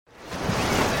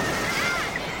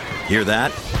Hear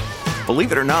that?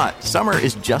 Believe it or not, summer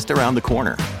is just around the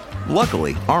corner.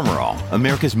 Luckily, Armor All,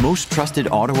 America's most trusted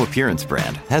auto appearance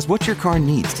brand, has what your car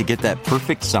needs to get that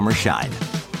perfect summer shine.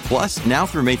 Plus, now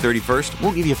through May 31st,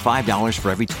 we'll give you $5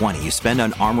 for every $20 you spend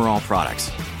on Armor All products.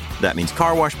 That means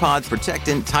car wash pods,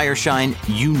 protectant, tire shine,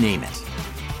 you name it.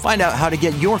 Find out how to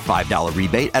get your $5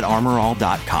 rebate at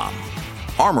armorall.com.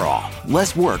 Armor All,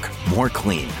 less work, more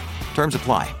clean. Terms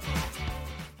apply.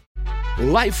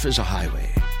 Life is a highway,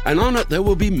 and on it there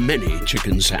will be many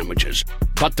chicken sandwiches.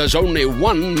 But there's only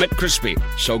one McCrispy.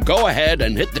 So go ahead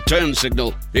and hit the turn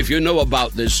signal if you know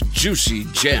about this juicy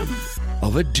gem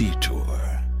of a detour.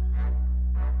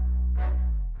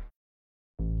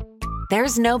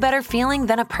 There's no better feeling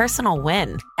than a personal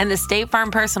win. And the State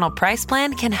Farm Personal Price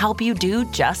Plan can help you do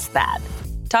just that.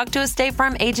 Talk to a State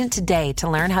Farm agent today to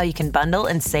learn how you can bundle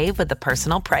and save with the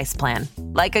Personal Price Plan.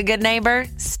 Like a good neighbor,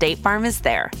 State Farm is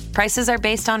there. Prices are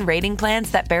based on rating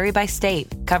plans that vary by state.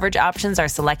 Coverage options are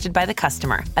selected by the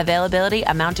customer. Availability,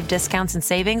 amount of discounts and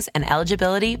savings, and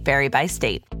eligibility vary by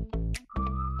state.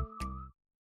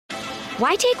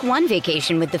 Why take one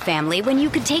vacation with the family when you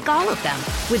could take all of them?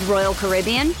 With Royal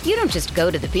Caribbean, you don't just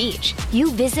go to the beach.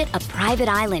 You visit a private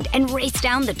island and race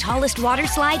down the tallest water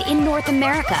slide in North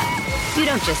America. You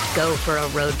don't just go for a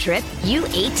road trip. You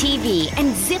ATV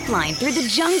and zip line through the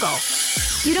jungle.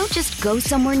 You don't just go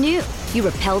somewhere new. You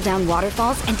rappel down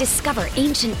waterfalls and discover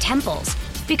ancient temples.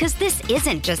 Because this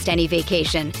isn't just any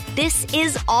vacation. This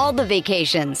is all the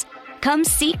vacations. Come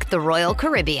seek the Royal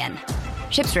Caribbean.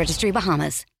 Ships Registry,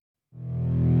 Bahamas.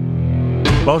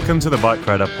 Welcome to the Bike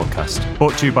Radar podcast,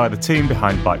 brought to you by the team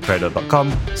behind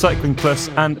BikeRadar.com, Cycling Plus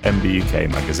and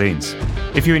MBUK magazines.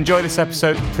 If you enjoy this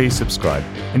episode, please subscribe.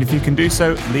 And if you can do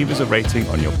so, leave us a rating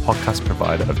on your podcast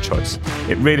provider of choice.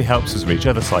 It really helps us reach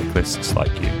other cyclists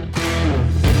like you.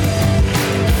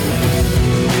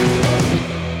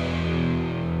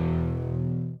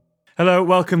 Hello,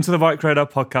 welcome to the Bike Radar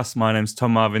podcast. My name's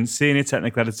Tom Marvin, Senior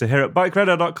Technical Editor here at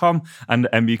BikeRadar.com and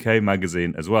MBUK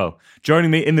magazine as well. Joining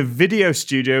me in the video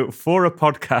studio for a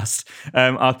podcast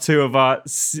are two of our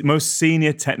most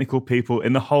senior technical people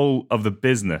in the whole of the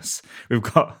business. We've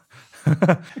got...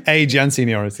 Age and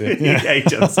seniority.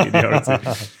 Age and seniority.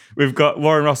 We've got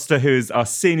Warren Roster, who's our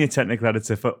Senior Technical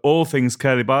Editor for all things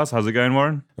curly bars. How's it going,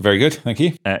 Warren? Very good, thank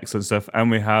you. Excellent stuff.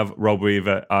 And we have Rob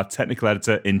Weaver, our Technical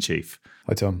Editor-in-Chief.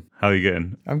 Hi, Tom. How are you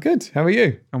getting? I'm good. How are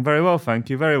you? I'm very well,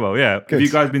 thank you. Very well, yeah. Good. Have you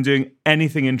guys been doing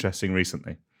anything interesting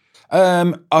recently?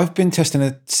 I've been testing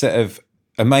a set of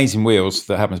amazing wheels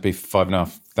that happens to be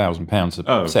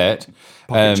 £5,500 a set.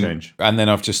 Pocket change. And then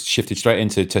I've just shifted straight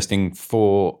into testing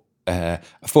four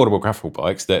affordable gravel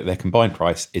bikes. Their combined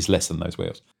price is less than those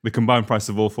wheels. The combined price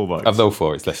of all four bikes? Of all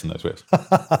four, it's less than those wheels.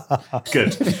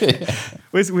 Good.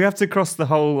 We have to cross the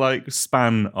whole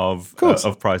span of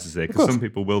prices here, because some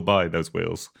people will buy those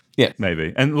wheels. Yeah.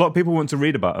 Maybe. And a lot of people want to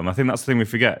read about them. I think that's the thing we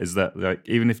forget, is that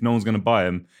even if no one's going to buy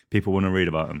them, people want to read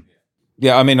about them.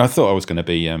 Yeah, I mean, I thought I was going to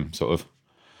be sort of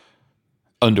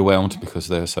underwhelmed because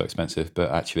they're so expensive,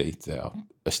 but actually they are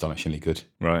astonishingly good.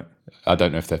 Right. I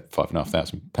don't know if they're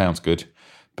 £5,500 good,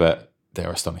 but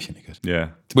they're astonishingly good. Yeah.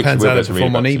 Depends how they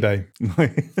perform on eBay.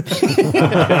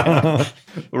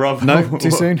 Rob? No,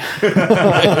 too soon.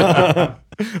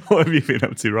 What have you been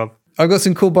up to, Rob? I've got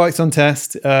some cool bikes on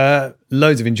test,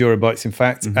 loads of enduro bikes, in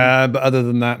fact. But other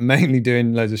than that, mainly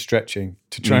doing loads of stretching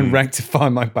to try and rectify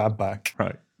my bad back.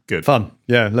 Right. Good. Fun.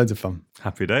 Yeah, loads of fun.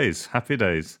 Happy days. Happy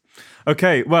days.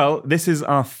 Okay, well, this is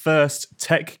our first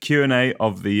tech Q&A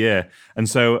of the year. And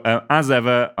so, as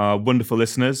ever, our wonderful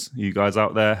listeners, you guys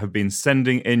out there, have been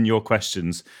sending in your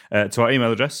questions to our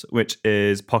email address, which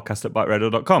is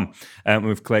podcast@bikeradar.com.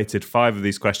 We've collated 5 of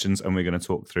these questions, and we're going to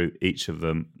talk through each of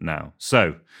them now.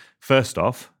 So, first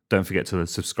off, don't forget to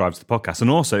subscribe to the podcast. And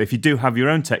also, if you do have your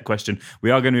own tech question,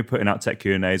 we are going to be putting out tech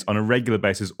Q&As on a regular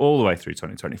basis all the way through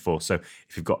 2024. So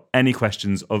if you've got any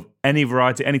questions of any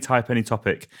variety, any type, any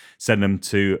topic, send them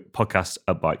to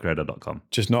podcast@bikeradar.com.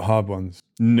 Just not hard ones.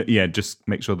 Yeah, just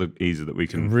make sure they're easy that we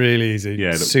can... Really easy.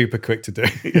 Yeah, super quick to do.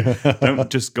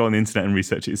 Don't just go on the internet and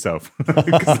research it yourself,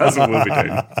 because that's what we'll be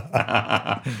doing.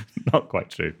 Not quite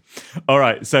true. All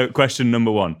right, so question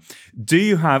number 1. Do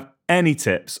you have any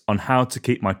tips on how to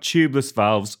keep my tubeless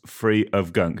valves free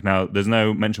of gunk? Now, there's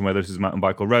no mention whether this is mountain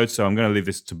bike or road, so I'm going to leave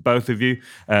this to both of you.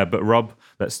 But Rob,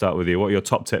 let's start with you. What are your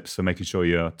top tips for making sure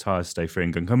your tyres stay free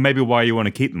of gunk, and maybe why you want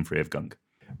to keep them free of gunk?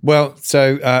 Well,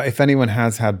 so if anyone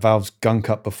has had valves gunk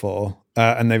up before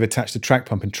and they've attached a track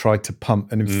pump and tried to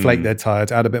pump and inflate their tyre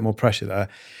to add a bit more pressure there,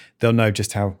 they'll know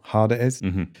just how hard it is.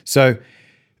 So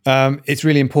it's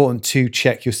really important to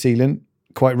check your sealant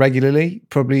quite regularly.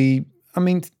 Probably,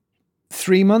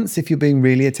 3 months if you're being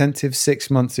really attentive, 6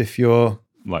 months if you're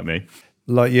Like me.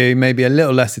 like you, maybe a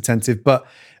little less attentive. But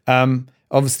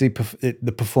obviously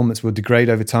the performance will degrade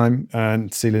over time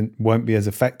and sealant won't be as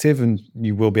effective, and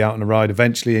you will be out on a ride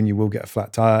eventually and you will get a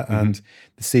flat tire, and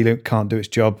the sealant can't do its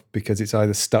job because it's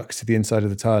either stuck to the inside of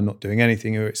the tire not doing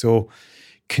anything, or it's all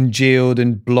congealed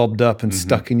and blobbed up and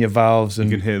stuck in your valves.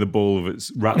 And You can hear the ball of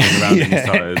it's rattling around in your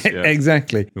tires. Yeah.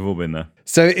 Exactly. We've all been there.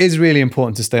 So it is really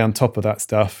important to stay on top of that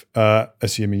stuff,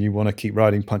 assuming you want to keep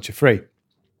riding puncture free.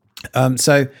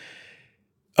 So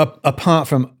apart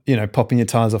from, popping your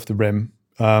tires off the rim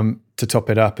to top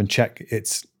it up and check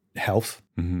its health,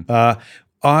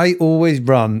 I always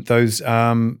run those,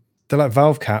 they're like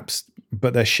valve caps,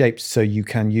 but they're shaped so you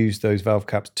can use those valve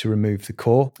caps to remove the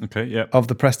core of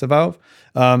the Presta valve.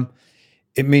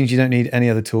 It means you don't need any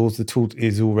other tools. The tool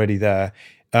is already there.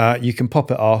 You can pop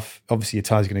it off. Obviously, your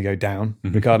tire's going to go down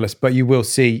regardless, but you will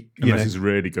see... Unless it's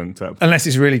really gunked up. Unless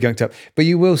it's really gunked up. But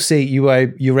you will see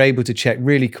you're able to check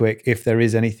really quick if there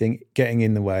is anything getting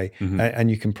in the way,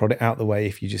 and you can prod it out the way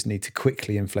if you just need to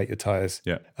quickly inflate your tires.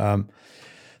 Yeah.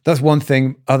 That's one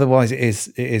thing. Otherwise, it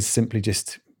is simply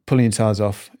just pulling your tires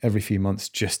off every few months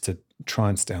just to try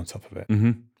and stay on top of it.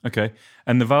 Okay.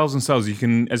 And the valves themselves, you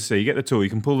can, as I say, you get the tool,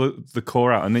 you can pull the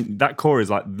core out, and then that core is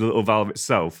like the little valve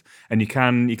itself, and you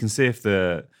can see if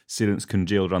the sealant's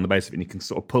congealed around the base of it, and you can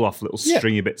sort of pull off little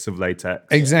stringy bits of latex.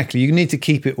 Exactly. You need to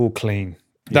keep it all clean.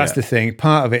 That's the thing.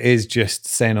 Part of it is just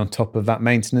staying on top of that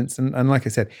maintenance. And like I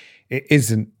said, it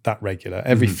isn't that regular.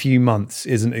 Every few months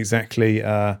isn't exactly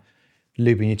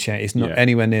lubing your chain. It's not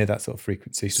anywhere near that sort of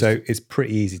frequency. So it's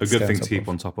pretty easy to A good stay thing on to top keep of.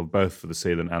 on top of, both for the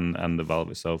sealant and the valve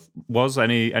itself. Was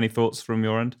any thoughts from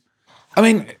your end? I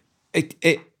mean,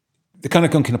 the kind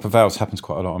of gunking up of valves happens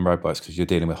quite a lot on road bikes because you're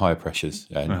dealing with higher pressures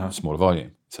and smaller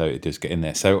volume. So it does get in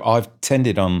there. So I've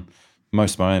tended on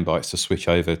most of my own bikes to switch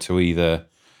over to either,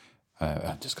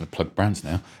 I'm just going to plug brands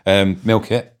now,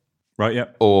 Milk It, Right, yeah.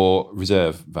 or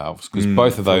Reserve valves, because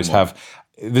both of those have,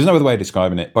 there's no other way of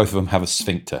describing it, both of them have a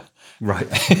sphincter. Right.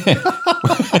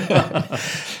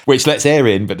 Which lets air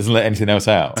in but doesn't let anything else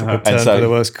out. Turn for the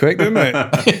worst quick, didn't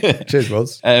it? Cheers,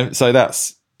 Woz. So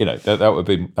that's, that would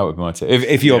be my tip.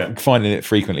 If you're finding it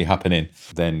frequently happening,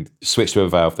 then switch to a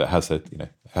valve that has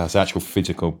has actual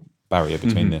physical barrier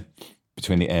between the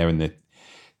air and the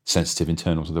sensitive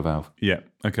internals of the valve. Yeah.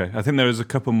 Okay. I think there is a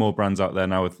couple more brands out there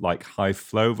now with like high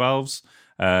flow valves.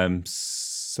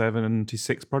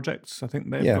 76 Projects, I think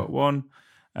they've got one.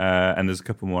 And there's a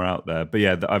couple more out there. But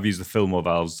yeah, I've used the Fillmore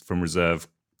valves from Reserve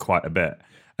quite a bit,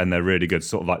 and they're really good.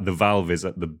 Sort of like the valve is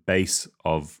at the base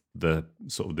of the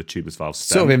sort of the tubeless valve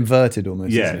stem. Sort of inverted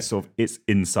almost. Yeah, isn't it? sort of it's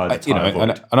inside the tire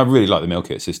void. And I really like the Milk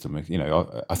It system.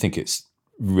 I think it's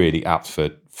really apt for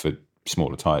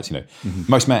smaller tires.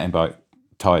 Most mountain bike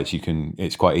tires,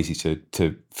 it's quite easy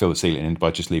to fill the sealant in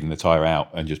by just leaving the tire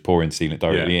out and just pouring sealant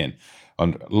directly in.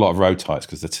 On a lot of road tires,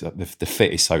 because the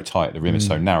fit is so tight, the rim is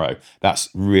so narrow, that's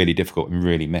really difficult and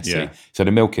really messy. Yeah. So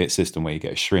the Milk It system, where you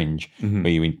get a syringe, where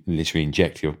you literally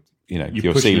inject your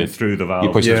sealant through the valve.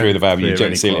 You push it through the valve, you Clear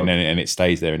inject any sealant in, clog. and it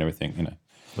stays there and everything.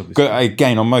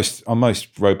 Again, on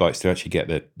most road bikes, to actually get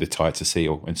the tire to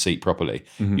seal and seat properly,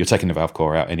 you're taking the valve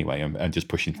core out anyway and just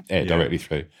pushing air directly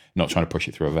through, not trying to push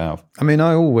it through a valve. I mean,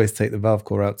 I always take the valve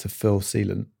core out to fill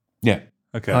sealant. Yeah.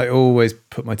 Okay. I always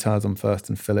put my tires on first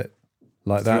and fill it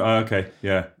like that. Okay.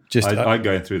 Yeah. Just I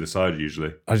go in through the side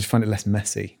usually. I just find it less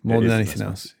messy more It than is anything less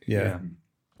else. messy. Yeah.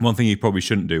 One thing you probably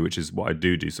shouldn't do, which is what I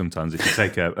do sometimes, if you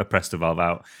take a Presta valve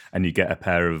out and you get a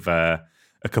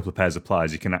couple of pairs of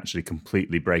pliers, you can actually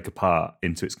completely break apart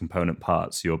into its component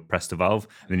parts your Presta valve,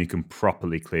 and then you can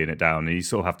properly clean it down. And you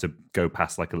sort of have to go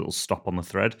past like a little stop on the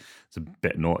thread. It's a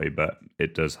bit naughty, but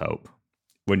it does help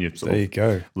when you're sort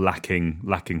of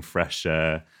lacking fresh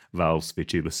valves for your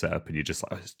tubeless setup, and you're just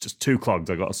like, it's just too clogged,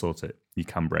 I got to sort it. You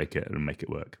can break it and make it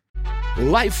work.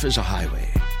 Life is a highway,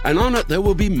 and on it there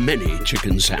will be many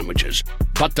chicken sandwiches.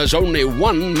 But there's only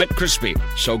one McCrispy.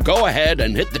 So go ahead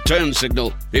and hit the turn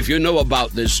signal if you know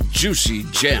about this juicy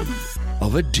gem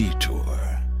of a detour.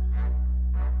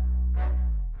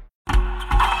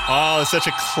 Oh, such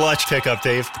a clutch pickup,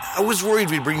 Dave. I was worried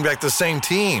we'd bring back the same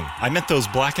team. I meant those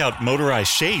blackout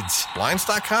motorized shades.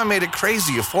 Blinds.com made it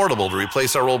crazy affordable to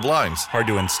replace our old blinds. Hard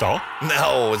to install?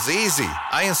 No, it's easy.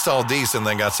 I installed these and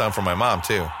then got some for my mom,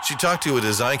 too. She talked to a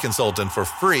design consultant for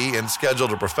free and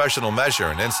scheduled a professional measure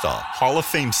and install. Hall of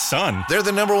Fame son. They're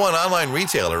the #1 online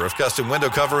retailer of custom window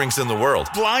coverings in the world.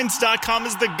 Blinds.com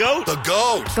is the GOAT. The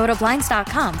GOAT! Go to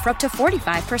Blinds.com for up to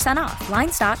 45% off.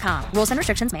 Blinds.com. Rules and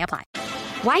restrictions may apply.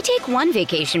 Why take one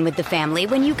vacation with the family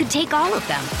when you could take all of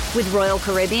them? With Royal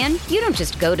Caribbean, you don't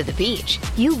just go to the beach.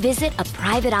 You visit a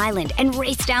private island and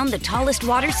race down the tallest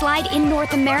water slide in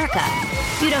North America.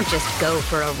 You don't just go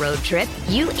for a road trip.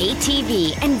 You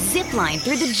ATV and zip line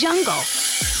through the jungle.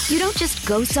 You don't just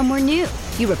go somewhere new.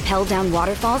 You rappel down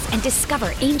waterfalls and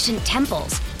discover ancient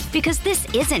temples. Because this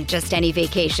isn't just any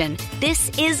vacation.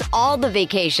 This is all the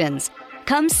vacations.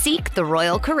 Come seek the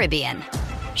Royal Caribbean.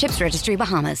 Ships Registry,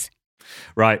 Bahamas.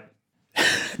 Right.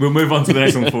 We'll move on to the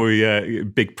next one before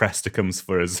Big Presta comes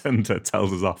for us and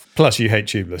tells us off. Plus, you hate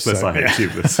tubeless. Plus, I hate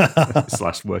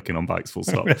tubeless / working on bikes, full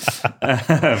stop.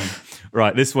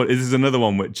 Right, this is another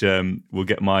one which will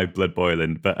get my blood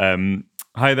boiling. But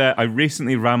hi there. I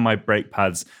recently ran my brake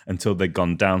pads until they'd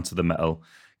gone down to the metal.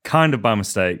 Kind of by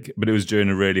mistake, but it was during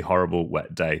a really horrible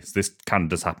wet day. So this kind of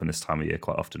does happen this time of year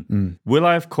quite often. Will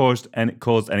I have caused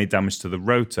any damage to the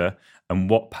rotor? And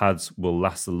what pads will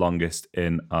last the longest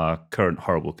in our current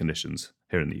horrible conditions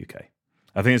here in the UK?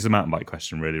 I think it's a mountain bike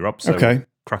question, really, Rob. So okay.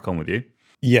 Crack on with you.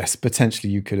 Yes,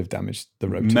 potentially you could have damaged the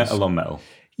rotors. Metal on metal.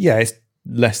 Yeah, it's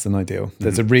less than ideal.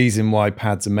 There's a reason why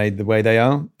pads are made the way they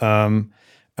are.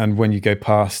 And when you go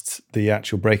past the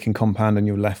actual braking compound and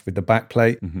you're left with the back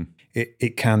plate,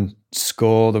 it can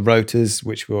score the rotors,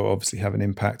 which will obviously have an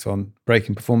impact on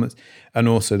braking performance, and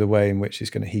also the way in which it's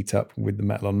going to heat up with the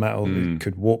metal on metal. It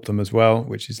could warp them as well,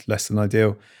 which is less than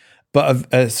ideal.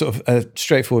 But a sort of a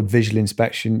straightforward visual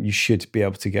inspection, you should be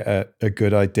able to get a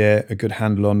good idea, a good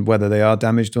handle on whether they are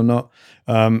damaged or not.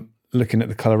 Looking at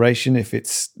the coloration, if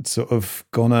it's sort of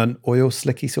gone an oil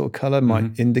slicky sort of color,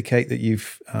 might indicate that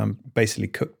you've basically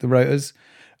cooked the rotors.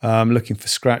 Looking for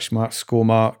scratch marks, score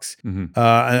marks,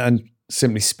 and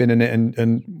simply spinning it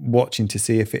and watching to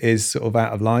see if it is sort of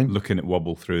out of line. Looking at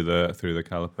wobble through the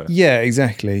caliper. Yeah,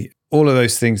 exactly. All of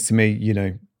those things, to me,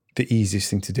 the easiest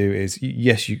thing to do is,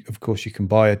 yes, of course you can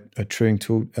buy a truing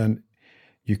tool and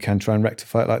you can try and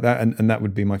rectify it like that, and that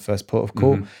would be my first port of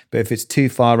call. But if it's too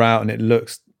far out and it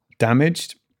looks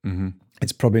damaged,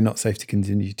 it's probably not safe to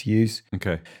continue to use.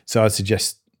 Okay. So I'd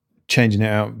suggest changing it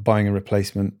out, buying a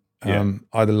replacement,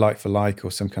 either like for like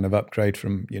or some kind of upgrade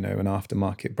from, an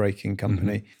aftermarket braking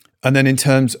company. And then in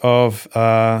terms of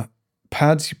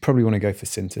pads, you probably want to go for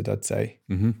sintered, I'd say.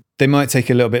 They might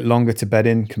take a little bit longer to bed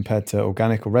in compared to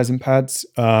organic or resin pads,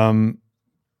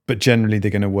 but generally they're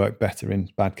going to work better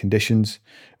in bad conditions,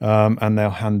 and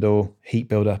they'll handle heat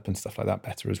buildup and stuff like that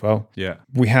better as well. Yeah.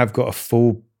 We have got a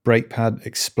full brake pad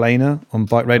explainer on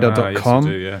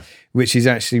bikeradar.com, which is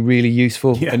actually really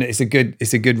useful. And it's a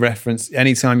good reference.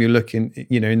 Anytime you're looking,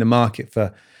 in the market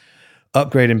for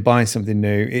upgrading, buying something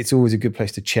new, it's always a good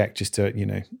place to check, just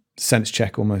to, sense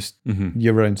check almost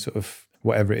your own sort of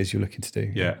whatever it is you're looking to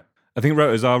do. Yeah. I think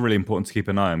rotors are really important to keep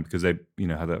an eye on because they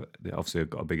obviously have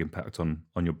got a big impact on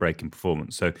your braking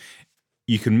performance. So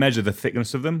you can measure the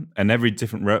thickness of them, and every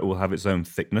different rotor will have its own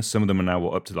thickness. Some of them are now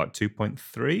up to like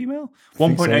 2.3 mil.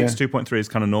 1.8 to 2.3 is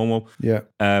kind of normal. Yeah.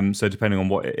 So depending on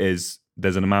what it is,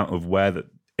 there's an amount of wear that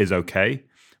is okay.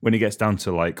 When it gets down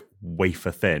to like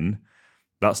wafer thin,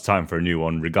 that's time for a new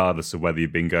one, regardless of whether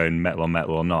you've been going metal on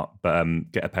metal or not.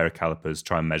 But get a pair of calipers,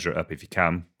 try and measure it up if you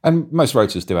can. And most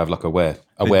rotors do have like a wear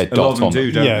dot a lot of them on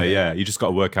do, them. don't they? Yeah. You just got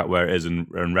to work out where it is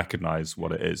and recognise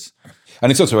what it is.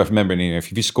 And it's also worth remembering,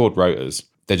 if you've scored rotors,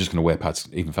 they're just going to wear pads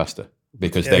even faster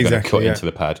because they're going to cut into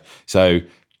the pad. So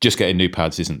just getting new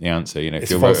pads isn't the answer. If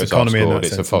your rotors are scored,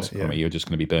 it's a false economy. You're just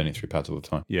going to be burning through pads all the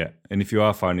time. Yeah, and if you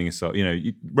are finding yourself,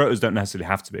 rotors don't necessarily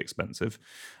have to be expensive.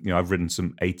 I've ridden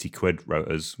some 80 quid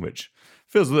rotors, which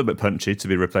feels a little bit punchy to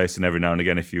be replacing every now and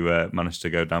again if you manage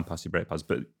to go down past your brake pads.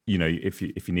 But if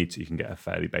you need to, you can get a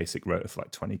fairly basic rotor for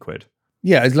like 20 quid.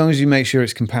 Yeah, as long as you make sure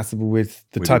it's compatible with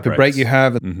the type of brake you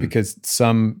have, because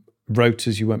some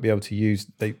rotors you won't be able to use.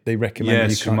 They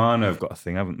recommend. Yeah, Shimano have got a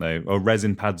thing, haven't they? Or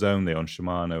resin pads only on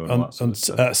Shimano and all that sort of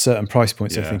stuff. At certain price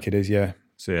points, I think it is. Yeah.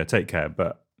 So yeah, take care,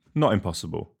 but not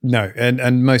impossible. No,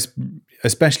 and most,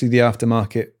 especially the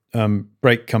aftermarket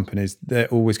brake companies, they're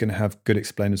always going to have good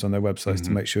explainers on their websites to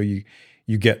make sure you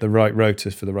get the right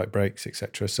rotors for the right brakes,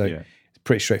 etc. So it's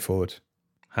pretty straightforward.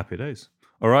 Happy days.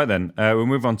 All right then, we'll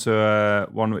move on to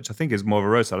one which I think is more of a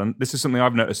roadside, and this is something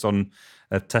I've noticed on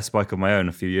a test bike of my own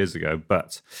a few years ago.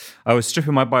 But I was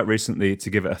stripping my bike recently to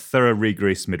give it a thorough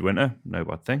re-grease midwinter, no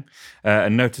bad thing,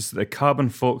 and noticed that the carbon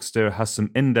fork steer has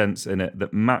some indents in it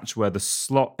that match where the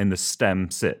slot in the stem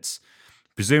sits.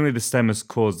 Presumably the stem has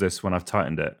caused this when I've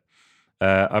tightened it.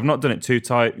 I've not done it too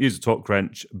tight, use a torque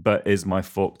wrench, but is my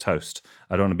fork toast?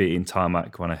 I don't want to be eating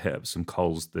tarmac when I hit up some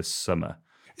coals this summer.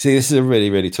 See, this is a really,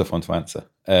 really tough one to answer.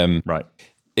 Right.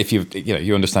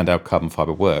 you understand how carbon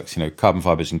fiber works. Carbon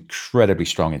fiber is incredibly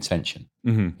strong in tension.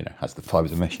 Has the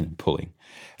fibers of meshing and pulling,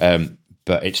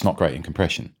 but it's not great in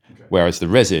compression. Okay. Whereas the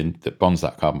resin that bonds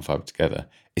that carbon fiber together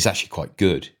is actually quite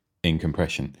good in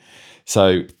compression.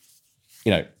 So,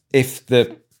 if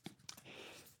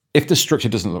the structure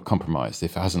doesn't look compromised,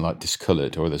 if it hasn't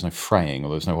discolored, or there's no fraying,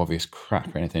 or there's no obvious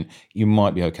crack or anything, you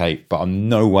might be okay. But I'm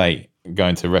no way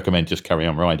going to recommend just carry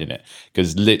on riding it,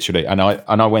 because literally, and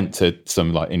I went to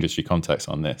some industry contacts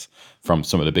on this from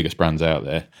some of the biggest brands out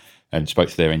there, and spoke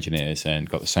to their engineers and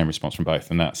got the same response from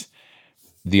both. And that's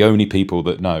the only people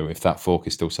that know if that fork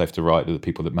is still safe to ride are the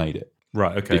people that made it,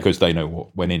 right? Okay, because they know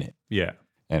what went in it. Yeah,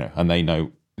 and they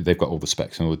know. They've got all the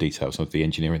specs and all the details of the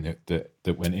engineering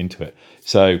that went into it.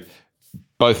 So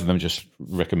both of them just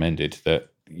recommended that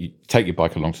you take your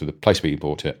bike along to the place where you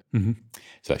bought it. Mm-hmm.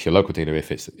 So that's your local dealer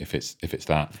if it's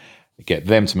that. Get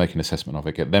them to make an assessment of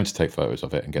it, get them to take photos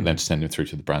of it, and get them to send them through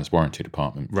to the brand's warranty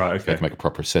department. Right, okay. They can make a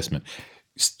proper assessment.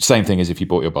 Same thing as if you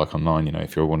bought your bike online.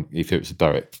 If it was a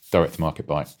direct to market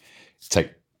bike,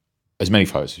 take as many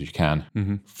photos as you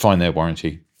can, find their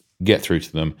warranty, get through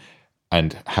to them,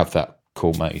 and have that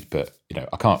call made. But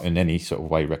I can't in any sort of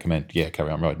way recommend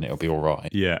carry on riding it, it'll be all right.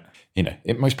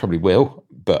 It most probably will,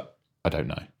 but I don't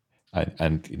know, and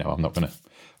I'm not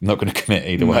gonna commit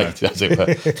either way, as it were.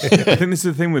 I think this is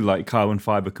the thing with carbon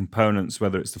fiber components,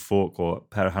 whether it's the fork or a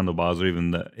pair of handlebars, or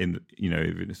even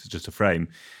even if it's just a frame.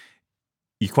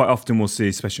 You quite often will see,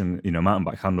 especially on mountain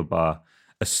bike handlebar,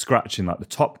 a scratch in the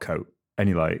top coat. And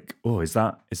you're like, oh, is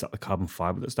that the carbon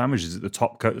fiber that's damaged? Is it the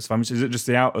top coat that's damaged? Is it just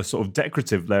the outer sort of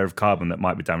decorative layer of carbon that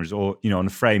might be damaged? Or, on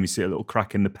the frame, you see a little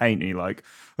crack in the paint and you're like,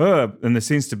 oh, and there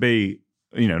seems to be,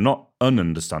 not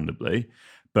ununderstandably,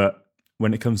 but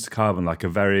when it comes to carbon, I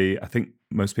think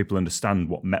most people understand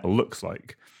what metal looks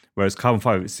like. Whereas carbon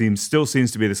fiber, still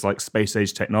seems to be this space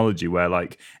age technology where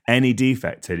any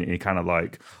defect in it, you're kind of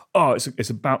oh, it's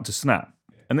about to snap.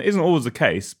 And it isn't always the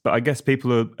case, but I guess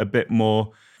people are a bit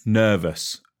more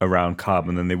nervous around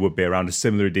carbon than they would be around a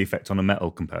similar defect on a metal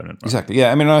component. Right? Exactly.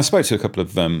 Yeah. I mean, I spoke to a couple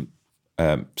of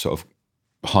sort of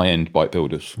high-end bike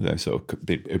builders, sort of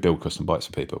who build custom bikes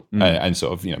for people, and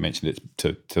sort of mentioned it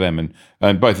to them,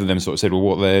 and both of them sort of said, well,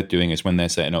 what they're doing is when they're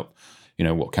setting up,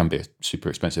 what can be a super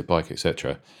expensive bike,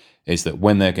 etc., is that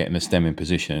when they're getting the stem in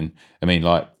position, I mean,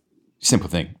 simple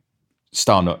thing.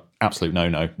 Star nut, absolute no,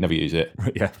 never use it.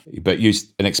 Yeah. But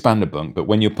use an expander bung. But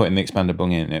when you're putting the expander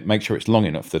bung in it, make sure it's long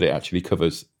enough that it actually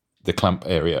covers the clamp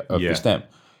area of the stem.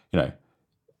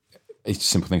 It's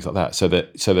simple things like that. So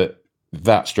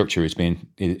that structure is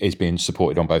being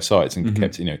supported on both sides and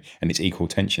kept, and it's equal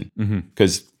tension.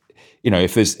 Because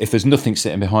if there's nothing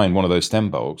sitting behind one of those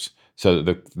stem bolts, so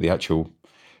that the actual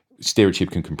steerer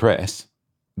tube can compress,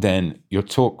 then your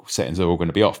torque settings are all going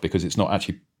to be off, because it's not.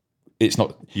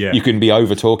 You can be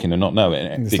over torquing and not know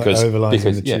it, because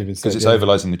it's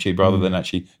overlising the tube rather than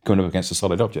actually going up against a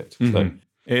solid object. So.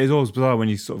 It is always bizarre when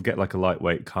you sort of get a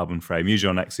lightweight carbon frame, usually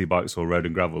on XC bikes or road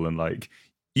and gravel, and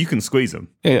you can squeeze them.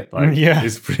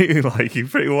 It's pretty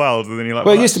pretty wild. And then you're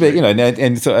well, it used to be,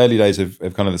 in sort of early days of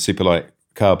kind of the super light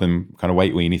carbon kind of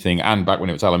weight weenie thing, and back when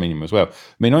it was aluminium as well. I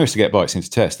mean, I used to get bikes into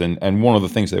test, and one of the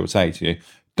things they would say to you,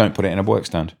 don't put it in a work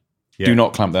stand. Yeah. Do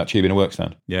not clamp that tube in a work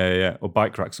stand. Yeah. Or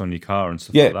bike racks on your car and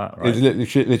stuff like that, right?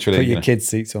 Literally. Put your kids'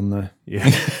 seats on there. Yeah.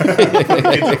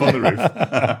 Kids up on the roof.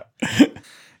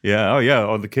 Yeah. Oh, yeah.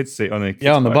 Or the kids' seat on the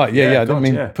on the bike. Yeah. I don't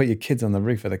mean put your kids on the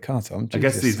roof of the car, Tom. I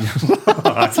guess these.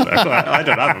 I don't know. I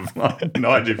don't have them. I have no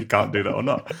idea if you can't do that or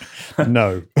not.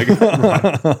 No.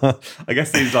 I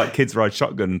guess these kids ride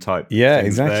shotgun type. Yeah,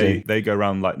 things, exactly. They go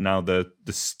around now the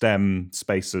stem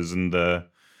spacers and the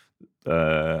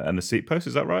seat posts.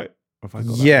 Is that right?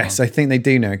 Yes, I think they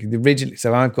do now.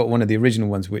 So I've got one of the original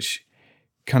ones which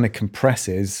kind of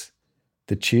compresses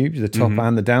the tube, the top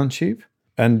and the down tube,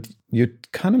 and you're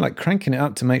kind of cranking it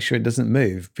up to make sure it doesn't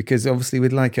move, because obviously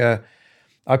with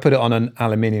I put it on an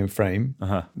aluminium frame.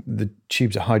 The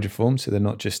tubes are hydroformed, so they're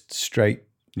not just straight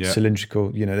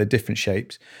cylindrical. They're different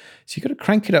shapes, so you've got to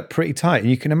crank it up pretty tight. And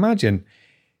you can imagine,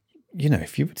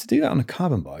 if you were to do that on a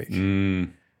carbon bike.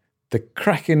 The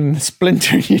cracking and the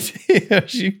splintering you hear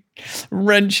as you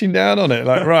wrenching down on it.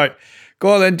 Right,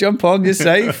 go on then, jump on, you're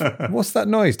safe. What's that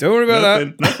noise? Don't worry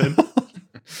about Nothing.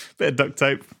 Bit of duct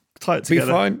tape, tie it together.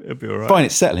 Be fine. It'll be all right. Fine,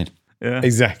 it's settling. Yeah.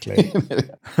 Exactly.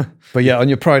 But on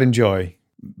your pride and joy.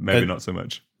 Maybe not so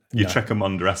much. You check them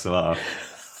under SLR.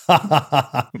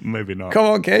 Maybe not. Come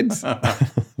on, kids.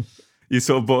 You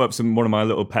sort of brought up one of my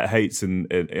little pet hates, and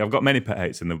I've got many pet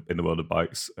hates in the world of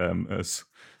bikes, as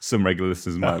some regular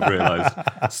listeners might have realised.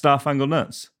 Star-fangled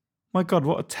nuts. My God,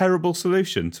 what a terrible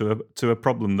solution to a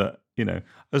problem that I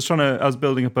was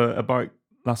building up a bike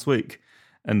last week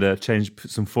and put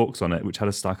some forks on it, which had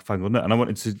a star-fangled nut. And I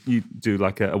wanted to do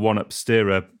like a one-up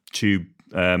steerer tube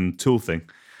tool thing.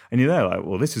 And you're there like,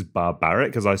 well, this is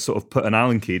barbaric, because I sort of put an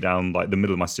Allen key down like the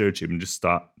middle of my steerer tube and just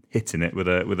start hitting it with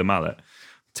a mallet.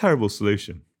 Terrible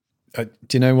solution. Do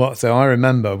you know what? So I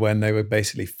remember when they were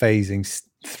basically phasing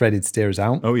threaded steerers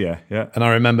out. Oh, yeah. And I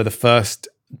remember the first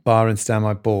bar and stem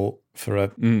I bought for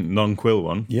a... non-quill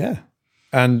one. Yeah.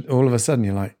 And all of a sudden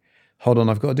you're like, hold on,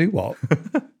 I've got to do what?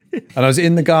 And I was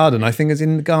in the garden. I think I was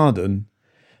in the garden.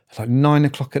 It's like 9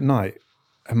 o'clock at night.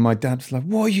 And my dad was like,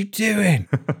 what are you doing?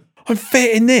 I'm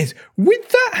fitting this with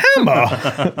that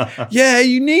hammer. Yeah,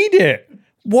 you need it.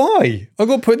 Why? I've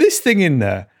got to put this thing in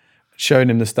there. Showing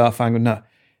him the star-fangled nut.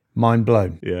 Mind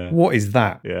blown. Yeah. What is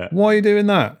that? Yeah. Why are you doing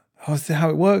that? Oh, is that how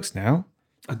it works now?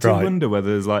 I do wonder whether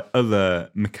there's like other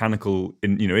mechanical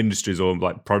industries or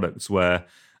like products where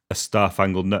a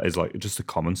star-fangled nut is like just a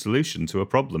common solution to a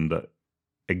problem that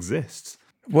exists.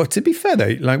 Well, to be fair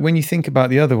though, like when you think about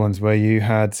the other ones where you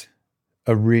had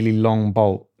a really long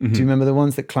bolt, do you remember the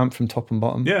ones that clamped from top and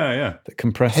bottom? Yeah. That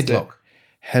compressed Headlock.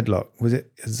 Headlock. Was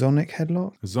it a Zonic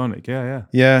headlock? Zonic, yeah.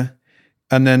 Yeah.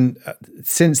 And then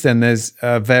since then, there's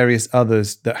various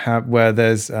others that have where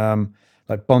there's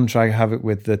like Bontrager have it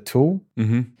with the tool.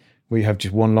 Mm-hmm. Where you have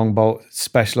just one long bolt.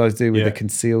 Specialized do with the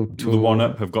concealed tool. The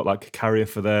one-up have got like a carrier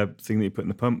for their thing that you put in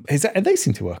the pump. They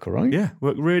seem to work all right. Yeah,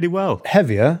 work really well.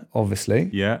 Heavier, obviously.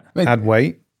 Yeah. Add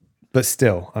weight, but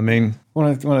still, I mean... One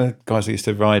of the guys I used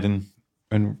to ride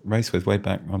and race with way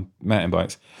back on mountain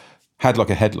bikes had like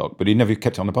a headlock, but he never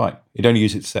kept it on the bike. He'd only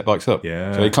use it to set bikes up.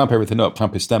 Yeah. So he'd clamp everything up,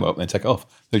 clamp his stem up, and then take it off.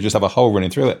 So he'd just have a hole running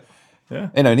through it. Yeah.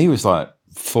 And he was like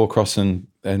 4-cross and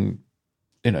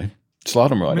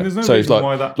slalom rider. I mean, there's no so he's reason like,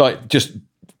 why that... like just,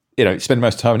 spend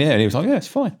most of the time in the air. And he was like, yeah, it's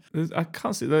fine. I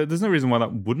can't see... There's no reason why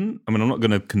that wouldn't. I mean, I'm not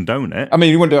going to condone it. I mean,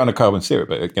 you wouldn't do it on a carbon steel,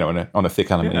 but, on a thick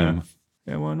aluminium.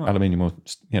 Yeah, why not? Aluminium or,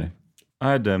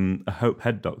 I had a Hope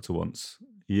head doctor once,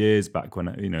 years back when,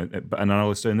 and I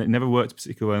was doing it. It never worked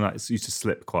particularly well, and that used to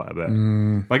slip quite a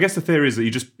bit. But I guess the theory is that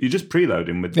you're just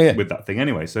preloading with that thing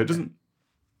anyway, so it doesn't...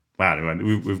 Wow,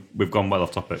 anyway, we've gone well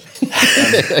off topic.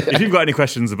 If you've got any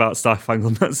questions about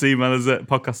star-fangled nuts, email us at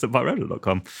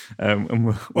podcast@bikeradar.com. And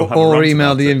we'll have or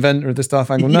email the inventor of the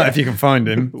star-fangled nut if you can find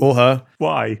him, or her.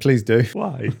 Why? Please do.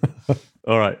 Why?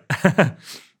 All right.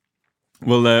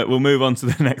 We'll move on to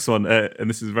the next one, and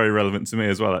this is very relevant to me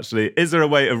as well, actually. Is there a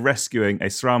way of rescuing a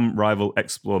SRAM rival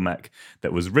Explore mech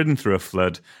that was ridden through a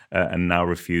flood and now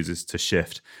refuses to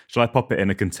shift? Shall I pop it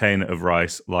in a container of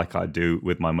rice like I do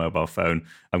with my mobile phone?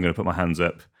 I'm going to put my hands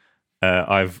up.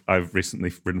 I've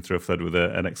recently ridden through a flood with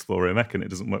an Explorer mech, and it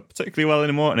doesn't work particularly well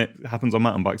anymore, and it happens on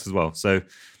mountain bikes as well. So,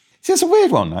 see, it's a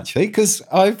weird one, actually, because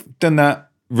I've done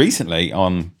that recently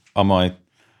on my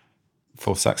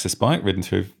 4-axis bike, ridden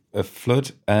through a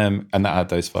flood, and that had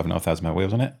those 5,500 mile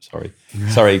wheels on it.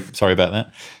 Sorry about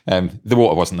that. The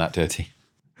water wasn't that dirty.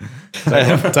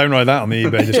 Don't write that on the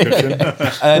eBay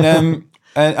description.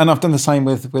 and I've done the same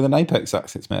with an Apex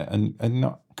Axis mech and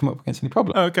not come up against any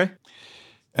problem. Oh, okay.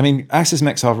 I mean, Axis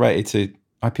mechs are rated to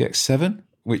IPX7,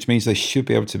 which means they should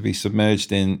be able to be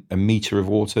submerged in a metre of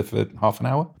water for half an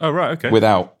hour. Oh, right, okay.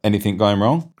 Without anything going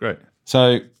wrong. Great.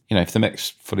 So, if the mech's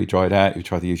fully dried out, you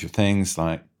try the usual things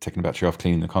like taking the battery off,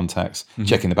 cleaning the contacts,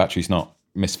 checking the battery's not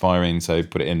misfiring, so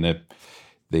put it in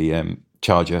the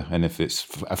charger, and if it's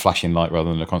a flashing light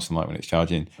rather than a constant light when it's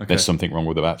charging, there's something wrong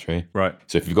with the battery. Right.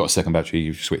 So if you've got a second battery,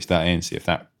 you switch that in, see if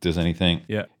that does anything.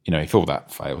 Yeah. If all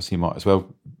that fails, you might as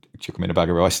well chuck them in a bag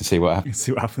of rice and see what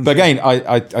happens. But again,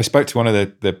 I spoke to one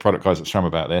of the product guys at SRAM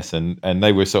about this, and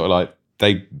they were sort of like,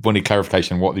 they wanted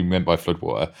clarification on what they meant by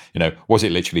floodwater. Was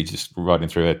it literally just riding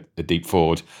through a deep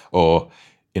ford, or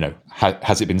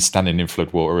has it been standing in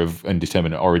floodwater of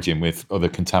indeterminate origin with other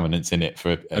contaminants in it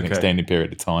for an extended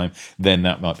period of time? Then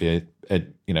that might be a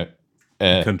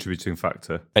contributing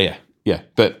factor. Yeah.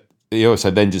 But he also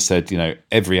then just said,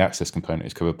 every access component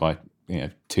is covered by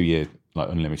 2-year like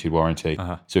unlimited warranty.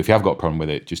 So if you have got a problem with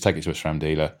it, just take it to a SRAM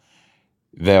dealer.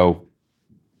 They'll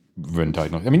run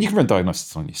diagnostics. I mean, you can run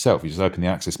diagnostics on yourself. You just open the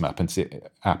Axis map and see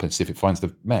if it finds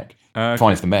the mech. If it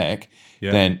finds the mech,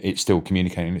 then it's still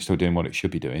communicating, it's still doing what it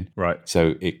should be doing. Right.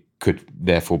 So it could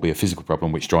therefore be a physical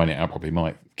problem, which drying it out probably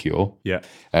might cure. Yeah.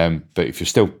 But if you're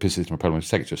still persistent with a problem,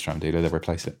 just take it to a SRAM dealer, they'll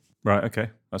replace it. Right, okay.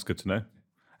 That's good to know.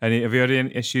 Have you had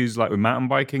any issues like with mountain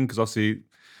biking? Because obviously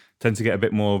tend to get a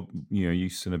bit more,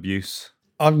 use and abuse.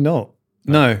 I've not.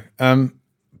 No.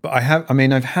 But I have. I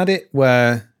mean, I've had it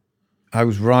where I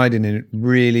was riding in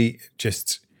really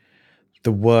just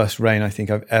the worst rain I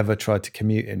think I've ever tried to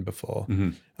commute in before.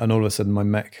 And all of a sudden my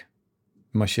mech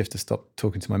my shifter stopped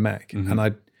talking to my mech, and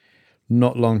I'd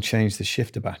not long changed the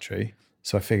shifter battery.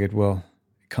 So I figured, well,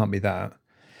 it can't be that.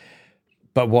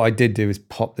 But what I did do is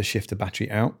pop the shifter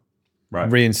battery out,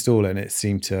 reinstall it, and it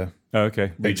seemed to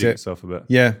rejig itself a bit.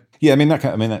 Yeah. Yeah, I mean,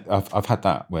 I've had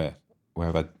that where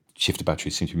I've had shifter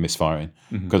batteries seem to be misfiring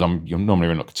because you're normally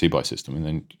in like a 2x system, and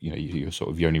then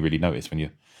you only really notice when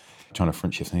you're trying to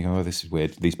front shift and you go, oh, this is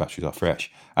weird. These batteries are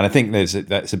fresh, and I think that's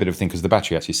a bit of a thing because the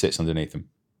battery actually sits underneath them,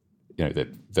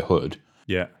 the hood,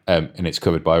 and it's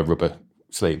covered by a rubber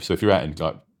sleeve. So if you're out in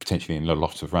potentially in a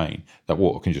lot of rain, that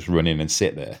water can just run in and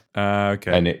sit there.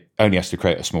 And it only has to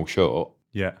create a small short.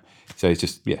 Yeah. So it's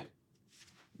just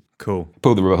cool.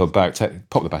 Pull the rubber hub back,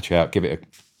 pop the battery out, give it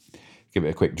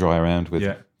a quick dry around with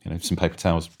some paper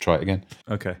towels. Try it again.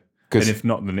 Okay. And if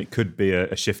not, then it could be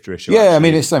a shifter issue. Yeah, actually, I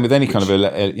mean it's the same with any kind of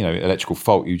electrical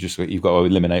fault. You've got to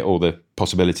eliminate all the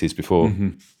possibilities before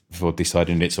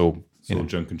deciding it's all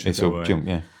junk and shit. It's all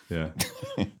junk. Yeah.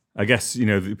 I guess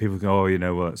people go,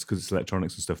 well, it's because it's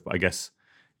electronics and stuff. But I guess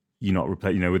you're not with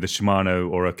a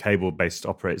Shimano or a cable-based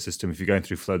operating system. If you're going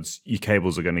through floods, your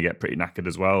cables are going to get pretty knackered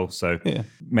as well. So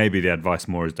maybe the advice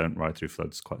more is don't ride through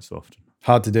floods quite so often.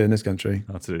 Hard to do in this country.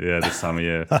 Hard to do, this time of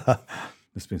year.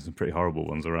 There's been some pretty horrible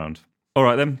ones around. All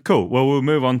right then, cool. Well, we'll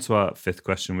move on to our fifth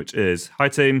question, which is, hi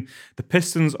team, the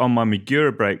pistons on my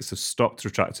Magura brakes have stopped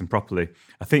retracting properly.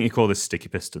 I think you call this sticky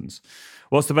pistons.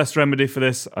 What's the best remedy for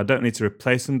this? I don't need to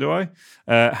replace them, do I?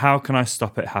 How can I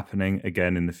stop it happening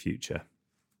again in the future?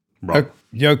 Rob.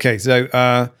 Okay,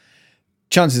 so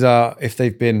chances are if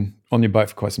they've been on your bike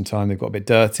for quite some time, they've got a bit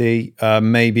dirty.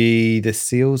 Maybe the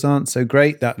seals aren't so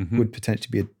great. That would potentially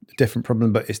be a different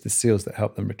problem, but it's the seals that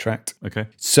help them retract. Okay.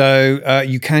 So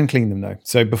you can clean them though.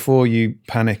 So before you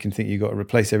panic and think you've got to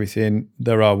replace everything,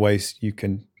 there are ways you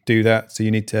can do that. So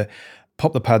you need to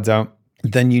pop the pads out.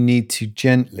 Then you need to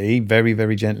gently, very,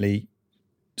 very gently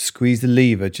squeeze the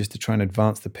lever just to try and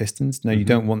advance the pistons. Now you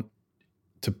don't want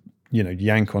to,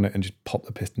 yank on it and just pop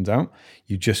the pistons out.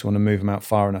 You just want to move them out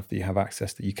far enough that you have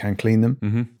access that you can clean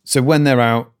them. So when they're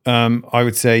out, I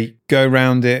would say go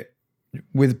around it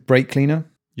with brake cleaner.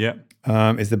 Yeah.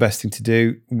 Is the best thing to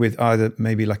do with either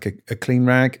maybe like a clean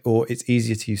rag, or it's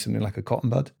easier to use something like a cotton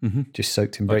bud, just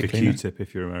soaked in brake cleaner. Like a Q-tip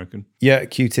if you're American. Yeah, a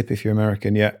Q-tip if you're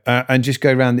American, yeah. And just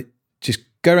go around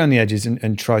the edges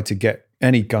and try to get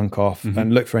any gunk off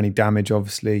and look for any damage,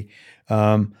 obviously.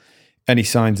 Any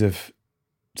signs of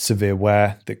severe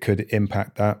wear that could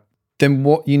impact that. Then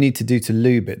what you need to do to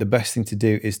lube it, the best thing to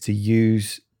do is to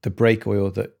use the brake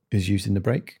oil that is used in the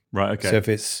brake. Right, okay. So if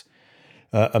it's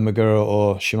a Magura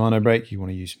or Shimano brake, you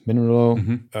want to use mineral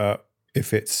oil.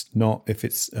 If it's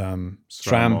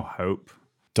SRAM or Hope.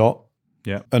 DOT.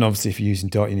 Yeah. And obviously if you're using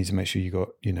DOT, you need to make sure you got,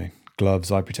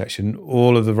 gloves, eye protection,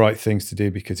 all of the right things to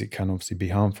do because it can obviously be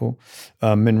harmful.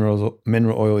 Mineral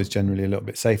oil is generally a little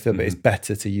bit safer, but it's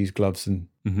better to use gloves and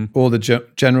all the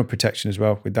general protection as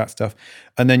well with that stuff.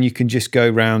 And then you can just go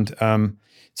around,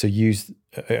 so use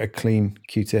a clean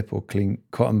Q-tip or clean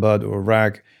cotton bud or a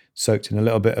rag soaked in a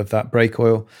little bit of that brake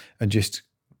oil and just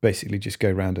basically just go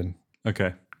around and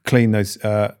clean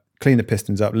the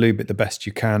pistons up, lube it the best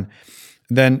you can.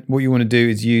 Then what you want to do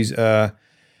is use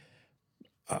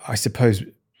I suppose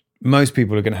most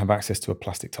people are going to have access to a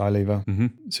plastic tie lever.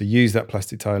 So use that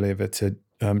plastic tie lever to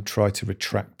try to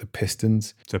retract the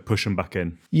pistons. So push them back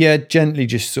in. Yeah, gently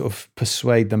just sort of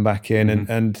persuade them back in.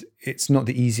 And it's not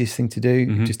the easiest thing to do.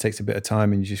 It just takes a bit of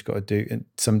time and you just got to do it.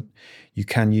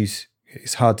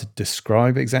 It's hard to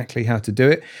describe exactly how to do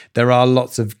it. There are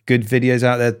lots of good videos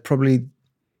out there. Probably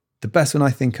the best one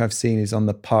I think I've seen is on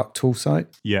the Park Tool site.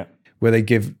 Yeah. Where they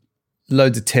give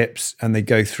loads of tips and they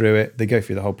go through it. They go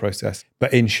through the whole process.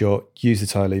 But in short, use the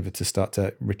tie lever to start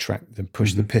to retract and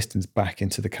push the pistons back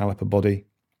into the caliper body.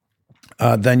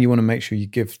 Then you want to make sure you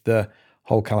give the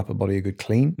whole caliper body a good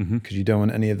clean because you don't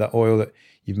want any of that oil that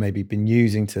you've maybe been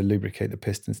using to lubricate the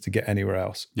pistons to get anywhere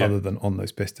else other than on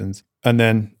those pistons. And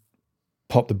then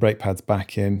pop the brake pads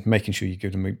back in, making sure you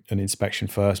give them an inspection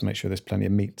first, make sure there's plenty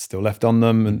of meat still left on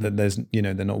them and that there's,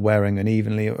 they're not wearing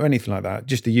unevenly or anything like that.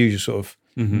 Just the usual sort of,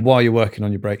 while you're working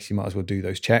on your brakes, you might as well do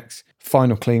those checks.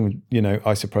 Final clean with,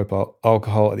 isopropyl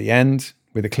alcohol at the end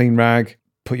with a clean rag,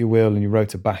 put your wheel and your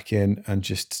rotor back in and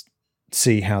just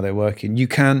see how they're working. You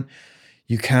can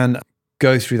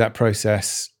go through that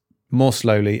process more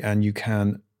slowly and you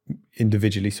can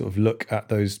individually sort of look at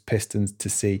those pistons to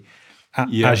see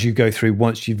as you go through,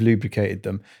 once you've lubricated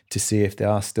them, to see if they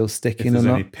are still sticking or not. If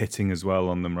there's any pitting as well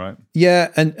on them, right?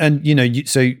 Yeah, and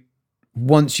so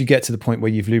once you get to the point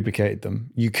where you've lubricated them,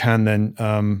 you can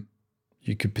then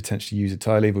you could potentially use a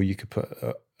tie lever, or you could put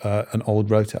an old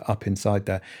rotor up inside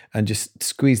there and just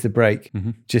squeeze the brake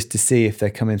just to see if they're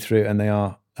coming through and they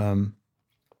are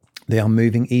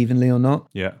moving evenly or not.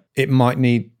 Yeah. It might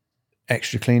need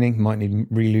extra cleaning, might need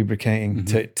re-lubricating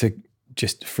to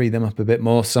just free them up a bit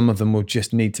more. Some of them will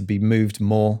just need to be moved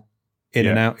more in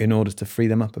and out in order to free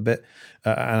them up a bit.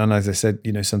 And as I said,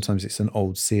 sometimes it's an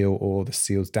old seal or the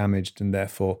seal's damaged and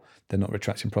therefore they're not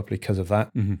retracting properly because of that.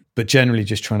 But generally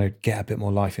just trying to get a bit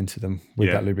more life into them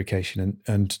with that lubrication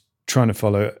and trying to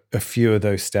follow a few of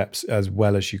those steps as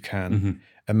well as you can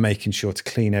and making sure to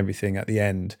clean everything at the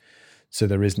end so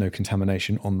there is no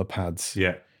contamination on the pads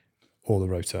or the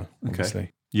rotor, obviously.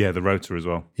 Okay. Yeah, the rotor as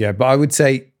well. Yeah, but I would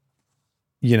say,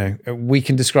 we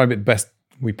can describe it best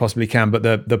we possibly can, but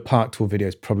the Park Tool video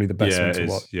is probably the best one to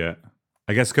watch. Yeah.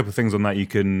 I guess a couple of things on that. You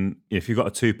can, if you've got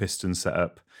a 2-piston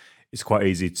setup, it's quite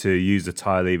easy to use the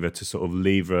tyre lever to sort of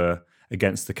lever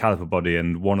against the caliper body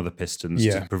and one of the pistons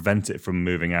to prevent it from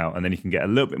moving out. And then you can get a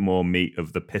little bit more meat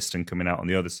of the piston coming out on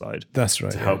the other side. That's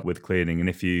right. To help with cleaning. And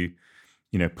if you,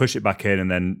 push it back in and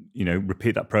then,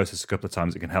 repeat that process a couple of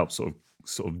times, it can help sort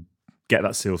of get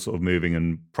that seal sort of moving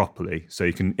and properly. So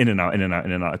you can in and out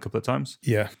a couple of times.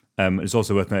 Yeah. It's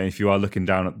also worth noting if you are looking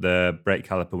down at the brake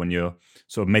caliper when you're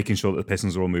sort of making sure that the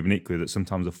pistons are all moving equally, that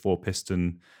sometimes a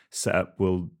 4-piston setup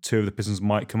 2 of the pistons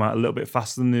might come out a little bit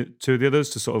faster than the 2 of the others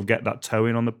to sort of get that toe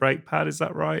in on the brake pad. Is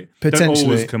that right? Potentially. Don't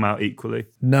always come out equally.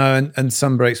 No, and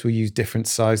some brakes will use different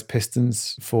size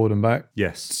pistons forward and back.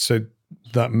 Yes. So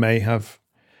that may have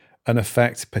an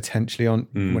effect potentially on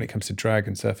when it comes to drag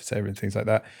and surface area and things like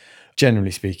that.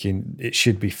 Generally speaking, it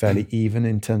should be fairly even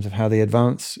in terms of how they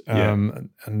advance. And,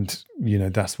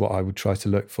 that's what I would try to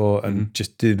look for and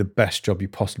just do the best job you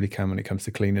possibly can when it comes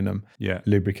to cleaning them,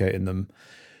 lubricating them,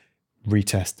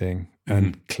 retesting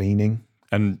and cleaning.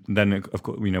 And then, of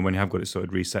course, when you have got it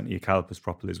sorted, resetting your calipers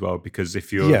properly as well. Because if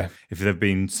they've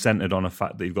been centered on a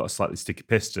fact that you've got a slightly sticky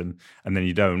piston, and then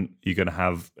you don't, you're going to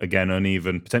have again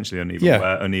potentially uneven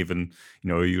wear, uneven.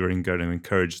 You're going to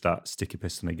encourage that sticky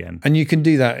piston again. And you can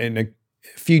do that in a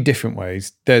few different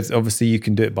ways. There's obviously you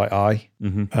can do it by eye.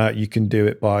 You can do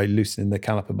it by loosening the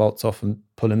caliper bolts off and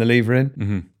pulling the lever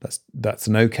in. That's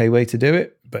an okay way to do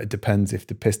it, but it depends if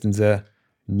the pistons are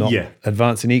not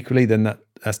advancing equally, then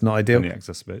that's not ideal. And the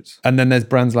exacerbates. And then there's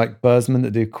brands like Bursman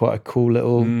that do quite a cool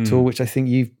little tool, which I think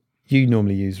you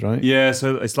normally use, right? Yeah,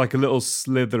 so it's like a little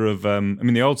slither of.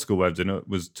 The old school way of doing it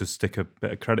was to stick a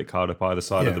bit of credit card up either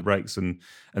side of the brakes and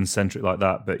center it like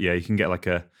that. But yeah, you can get like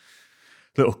a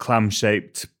little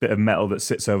clam-shaped bit of metal that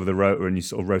sits over the rotor, and you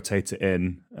sort of rotate it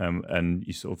in, and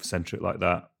you sort of center it like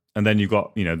that. And then you've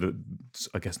got,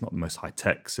 I guess not the most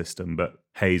high-tech system, but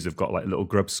Hayes have got like little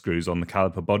grub screws on the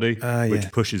caliper body, which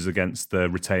pushes against the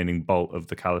retaining bolt of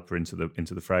the caliper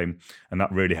into the frame. And that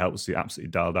really helps you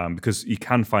absolutely dial down, because you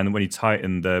can find that when you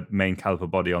tighten the main caliper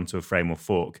body onto a frame or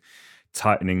fork,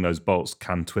 tightening those bolts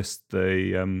can twist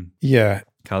the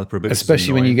caliper a bit.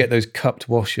 Especially when you get those cupped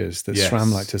washers that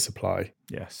SRAM like to supply.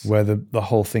 Yes. Where the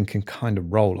whole thing can kind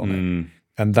of roll on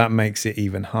it. And that makes it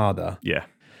even harder. Yeah.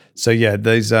 So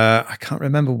those I can't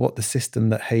remember what the system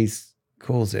that Hayes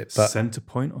calls it, but center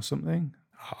point or something.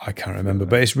 I can't remember,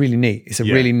 but it's really neat. It's a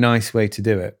really nice way to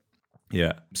do it.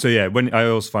 Yeah. So when I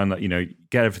always find that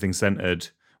get everything centered.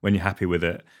 When you're happy with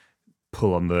it,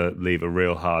 pull on the lever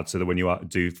real hard so that when you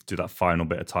do that final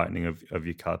bit of tightening of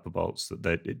your caliper bolts,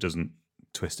 that it doesn't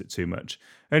twist it too much.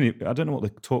 I don't know what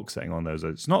the torque setting on those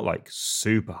is. It's not like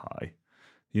super high.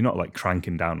 You're not like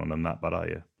cranking down on them that bad, are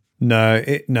you?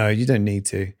 No, you don't need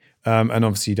to. And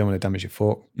obviously you don't want to damage your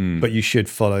fork, but you should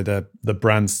follow the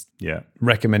brand's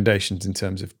recommendations in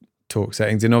terms of torque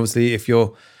settings. And obviously if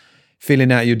you're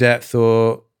feeling out your depth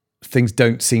or things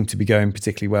don't seem to be going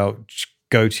particularly well, just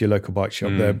go to your local bike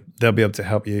shop. They'll be able to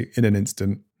help you in an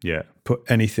instant. Yeah. Put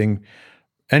anything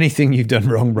you've done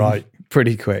wrong right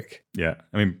pretty quick. Yeah.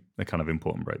 They're kind of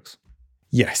important brakes.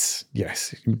 Yes.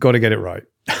 You've got to get it right.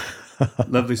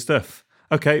 Lovely stuff.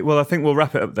 Okay, well, I think we'll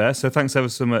wrap it up there. So thanks ever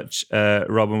so much,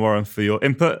 Rob and Warren, for your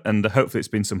input, and hopefully it's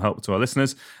been some help to our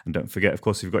listeners. And don't forget, of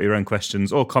course, if you've got your own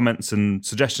questions or comments and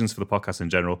suggestions for the podcast in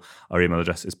general, our email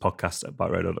address is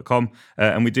podcast@bikeradar.com.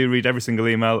 And we do read every single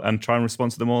email and try and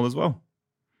respond to them all as well.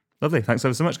 Lovely. Thanks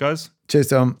ever so much, guys. Cheers,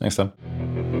 Tom. Thanks, Tom.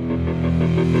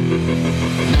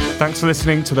 Thanks for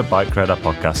listening to the Bike Radar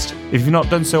podcast. If you've not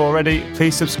done so already,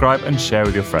 please subscribe and share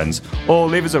with your friends, or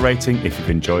leave us a rating if you've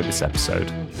enjoyed this episode.